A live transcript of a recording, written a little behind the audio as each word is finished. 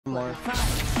More.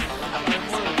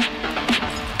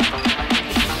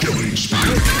 Killing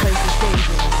spree. This place is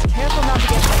dangerous. Careful not to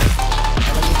get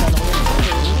hurt.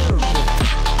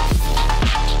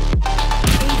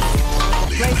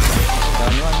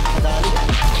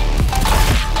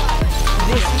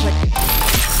 This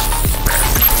place.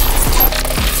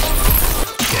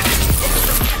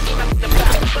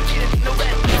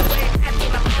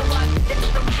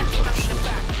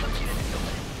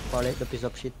 Farlight, the piece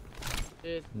of shit.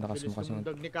 Lakas mo kasi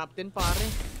ni Captain pare.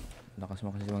 Lakas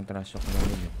mo kasi mag-trash talk na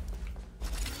rin.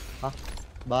 Ha?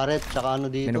 Barret, tsaka ano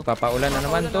dito? May nagpapaulan na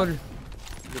naman, tol.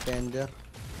 Defender.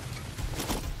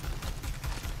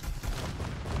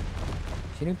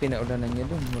 Sino yung pinaulanan niya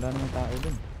dun? Wala namang tao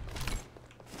dun.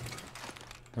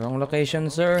 Wrong location,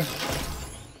 sir.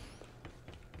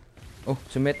 Oh,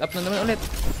 sumit up na naman ulit.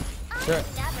 Sir.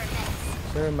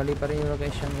 Sir, mali pa rin yung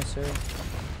location niya, sir.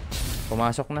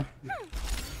 Pumasok na.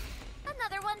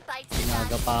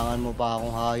 Nagapangan mo pa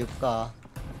akong hayop ka.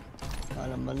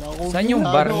 Alam mo na ako. Saan yung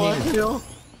bar niyo?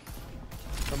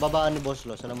 Sa babaan ni Boss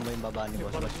Los. Alam mo ba yung babaan ni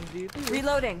Boss Los?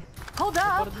 Reloading. Hold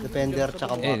up. Defender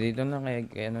tsaka ba? Dito na kaya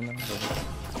ano na.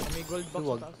 May gold box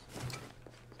sa taas.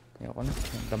 Ayoko na.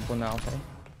 Tampo na ako sa'yo.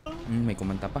 May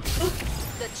kumanta pa.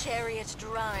 The chariot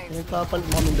drives. Nagpapalit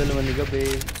mo kaming dalawa ni Gabi.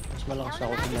 Mas malakas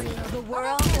ako sa mali. The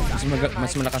world is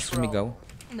Mas malakas sumigaw.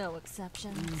 no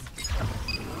exceptions.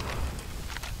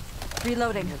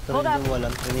 Reloading. Ito Hold rin up. yung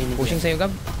walang training. Pushing sa'yo,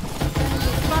 Gab.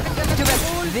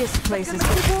 This place is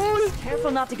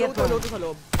careful not to get burned. Load sa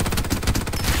loob.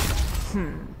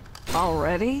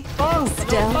 Already?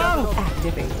 Stealth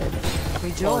activated.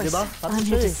 Rejoice. Diba? I'm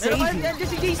here to save you.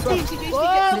 Si Steve.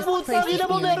 Oh, puta! Hindi na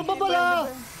mo meron pa pala!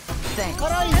 Thanks. Ow,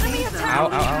 ow,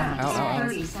 ow, ow,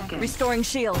 ow. Restoring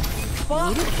shield.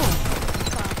 Beautiful.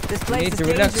 This You place need is to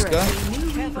relax, dangerous. ka.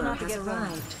 Careful not to get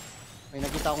burned. May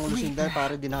nakita akong lusinda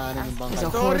para dinahanan yung There's a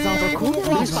bangkay. horizontal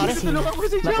cooldown system.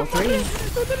 Level 3.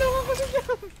 Tutulungan ko si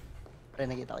Jam. Pre,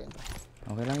 nakita ko yan.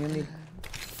 Okay lang yun, Neil.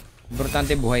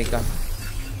 Importante buhay ka.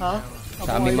 Ha?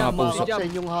 Sa aming mga puso. Sa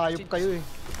inyong hayop kayo eh.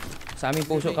 Sa aming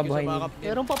puso ka buhay, Neil.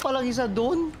 Meron pa palang isa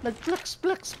doon. Nag-flex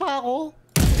pa ako.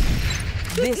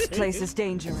 This place is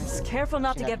dangerous. Careful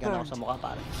not to get Sinatgan ako burned. sa mukha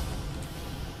pare.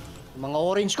 Yung mga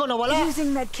orange ko nawala.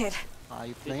 Using medkit.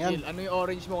 Hayop na yan. Ano yung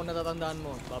orange mo kung natatandaan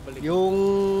mo? Babalik. Yung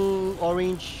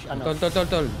orange, ano?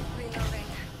 Tol.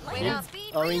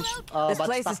 Orange, This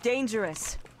place is buttstock. dangerous.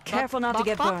 Careful not to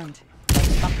get burned.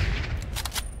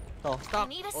 To, Stock.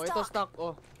 Oh, ito stock.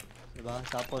 Oh. diba?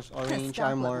 Tapos orange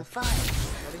armor.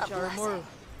 Orange armor.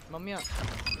 Mamaya.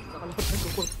 Nakalimutan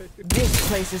ko. This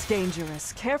place is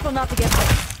dangerous. Careful not to get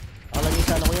burned. Alam niyo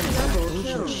sana ko yan.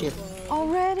 Ancient shit.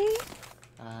 Already?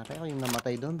 Pare, ako yung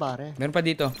namatay doon pare. Meron pa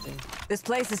dito. This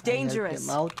place is dangerous. him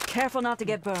out. Careful not to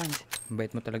get burned. Ang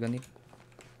bait mo talaga, Neil.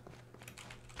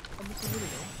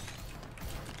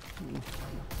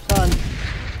 Saan?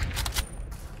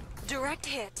 Direct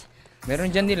hit. Meron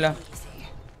dyan, Neil, ah.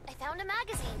 I found a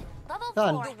magazine. Level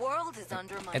Saan? 4. The world is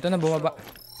under my Ito na, bumaba.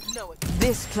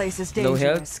 This place is Low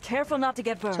health. dangerous. Careful not to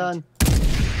get burned. Saan?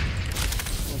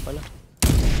 Ano pala?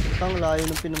 Ang layo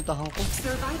ng pinuntahan ko.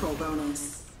 Survival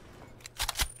bonus.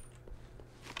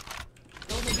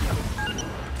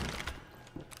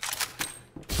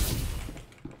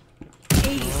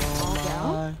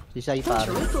 Si Sai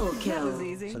pare.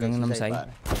 Ganun naman, Sai. Lang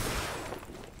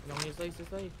yung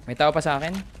size. May tao pa sa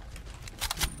akin.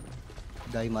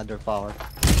 Die mother power.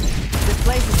 This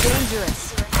place is dangerous.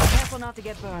 Careful not to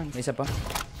get burned. May isa pa.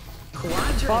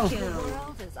 Pang! The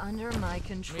world is under my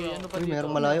control. May ano pa Uy, dito.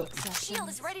 merong malayo.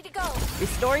 Shield is ready to go.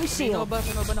 Restoring Sino shield. ba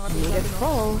nakatulad? It's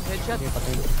full. Headshot. Okay,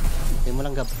 patay. Patay mo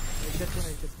lang Gab.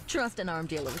 Headshot. Trust an arm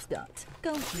dealer with that.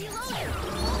 Go. Yung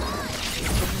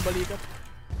balikat.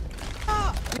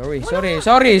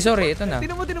 Sorry. Ito na.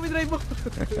 Tinan mo yung drive mo.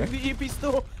 Hindi ipis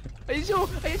to. Ayun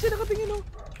siya nakatingin oh.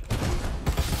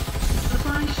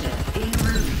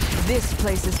 This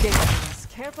place is dangerous.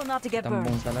 Careful not to get Tambong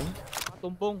burned. talaga.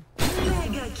 Tumpong.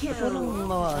 Ito lang yung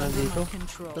mga ano dito.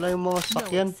 Ito lang yung mga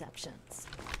sakyan. exceptions.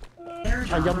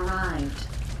 Ayam.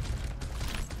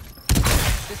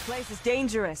 This place is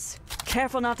dangerous.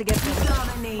 Careful not to get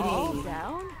burned. All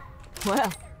down? Well,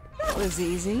 that was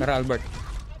easy. Tara, Albert.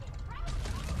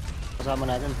 Kasama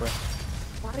natin, pre.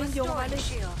 Restoring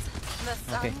shield. The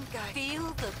sun Okay. guide. Feel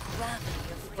the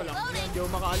gravity of fate. Hindi ako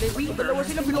makaalis. Dalawa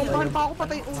sila. Bilombahan pa ako.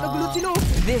 Patay. Nagulot sila.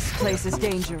 This place is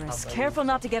dangerous. Careful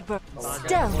not to get burned.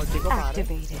 Stealth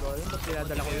activated. Ba't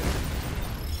pinadala ko yun?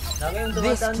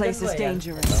 This place is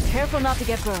dangerous. Careful not to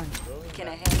get burned.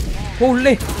 Can I help you?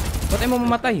 Holy! Ba't ay mo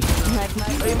mamatay? Like my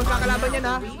Ay, magkakalaban yan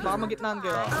ha. Baka magitnaan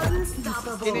kayo.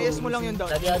 Tiniis mo lang yung down.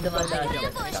 Sabi ako dumadaan dyan.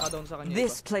 Naka-down sa kanya.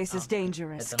 This place is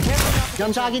dangerous.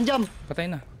 Jump sa akin, jump! Patay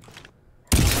na.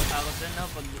 Takot rin ako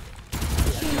pag...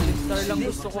 Star lang This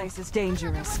gusto ko. place is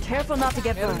dangerous. Careful not to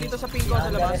get Meron burned. dito sa pinko sa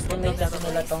labas. Underestimate kasi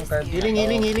nila tong curve. Healing,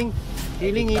 healing, healing.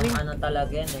 Healing, healing. Ano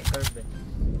talaga yan eh, curve eh.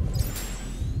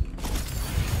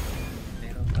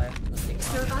 Meron tayo.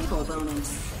 Survival bonus.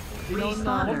 Binaon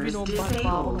na ako, binombahan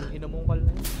pa ako. Inamungkal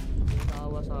na yun.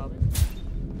 Naawa sa akin.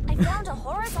 I found a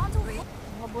horizontal Mga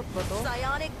bot ba to?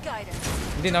 psionic guidance.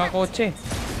 Hindi, nakakotse.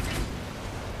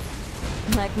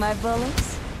 Like my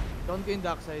bullets? Down ko yung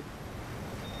dark side.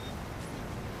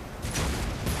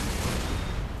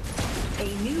 A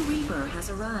new Reaper has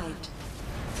arrived.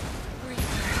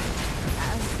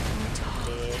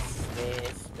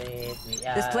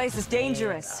 This place is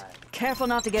dangerous. Careful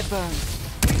not to get burned.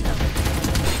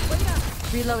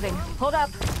 Reloading. Hold up.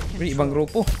 Uy, ibang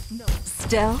grupo.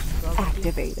 Stealth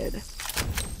activated.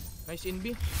 Nice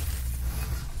inbi.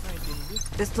 Nice inbi.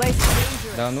 This place is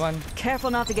dangerous. Down one.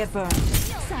 Careful not to get burned.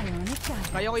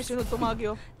 Kaya ko isunod tumagi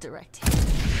oh. Direct.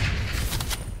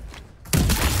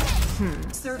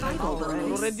 Survival Puro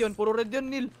bonus. red yun, puro red yun,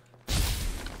 Neil.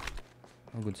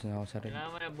 Oh, goods na ako sa rin. Kailangan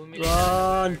mo na bumili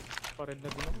Run! Pa-red na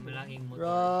din ako. ng malaking motor.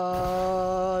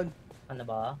 Run! Ano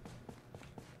ba?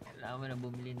 Kailangan mo na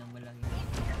bumili ng malaking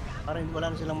motor. Parang wala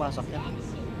na silang masak yan.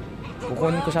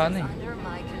 Kukunin ko sana eh. Under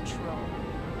my control.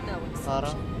 No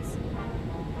Parang. exceptions.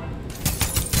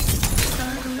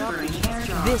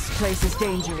 This place is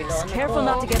dangerous. Careful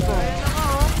not to get burned.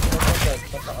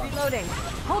 Reloading.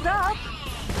 Hold up.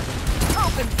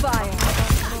 Open fire.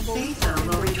 Safe zone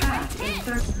will retract in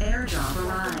third airdrop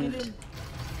arrived.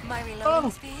 My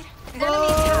reloading speed.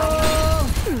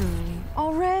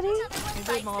 Already?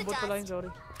 Hindi, mga bot pala yun, sorry.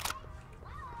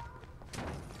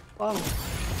 Pang!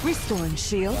 Restoring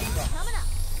shield.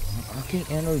 Aking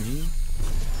energy.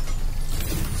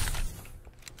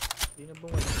 Hindi na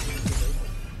bunga.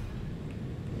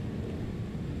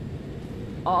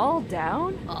 All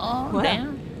down?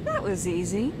 Well, that was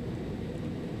easy.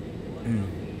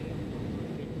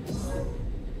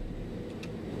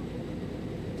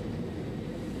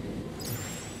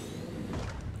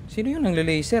 Sino yun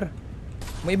nangle-laser?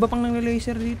 May iba pang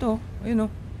nangle-laser dito. Ayun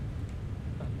oh.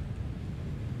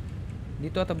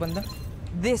 Dito ata banda.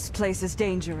 This place is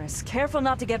dangerous. Careful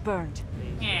not to get burned.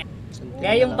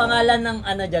 Kaya yung pangalan ng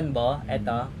ano dyan, Bo,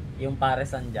 eto, yung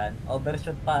paresan dyan,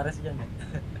 overshot pares dyan eh.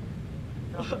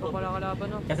 Dapat pa pala kalaban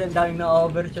no. Kasi ang daming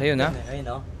na-overshot Sa'yo na? dyan eh, ayun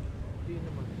o. Hindi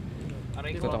naman.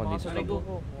 Ikot ako dito. Sa ligo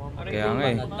ko. Mukhang Kaya nga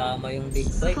eh. Nagtama yung big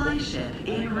bike. Supply ship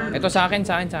in route. Ito sa akin,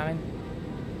 sa akin, sa akin.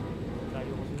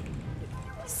 layo kasi.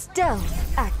 Stealth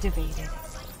activated.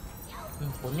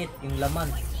 Punit yung laman.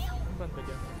 Ang banda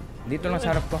dyan. Dito lang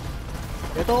sa harap ko.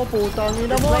 Ito, putang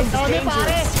ina This mo! place is Dami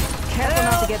pare! dangerous. Careful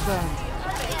not to get burned.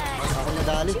 Ako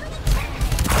nadali.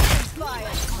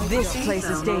 This place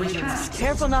is dangerous.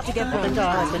 Careful not to get Open burned. ka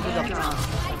ha, open ka.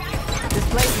 This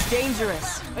place is dangerous.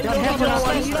 Ay, no,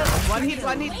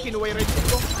 one hit. Kinuha yung red hit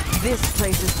ko. This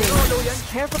place is dangerous.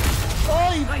 Careful.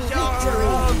 Oy! Go.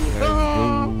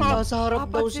 Nasa harap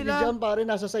daw Apat si sila. Jam, pare.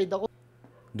 Nasa side ako.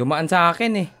 Dumaan sa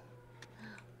akin eh.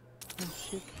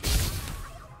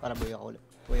 Para buhay ako ulit.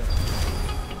 Buhay ako.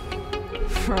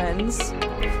 Friends.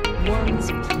 One's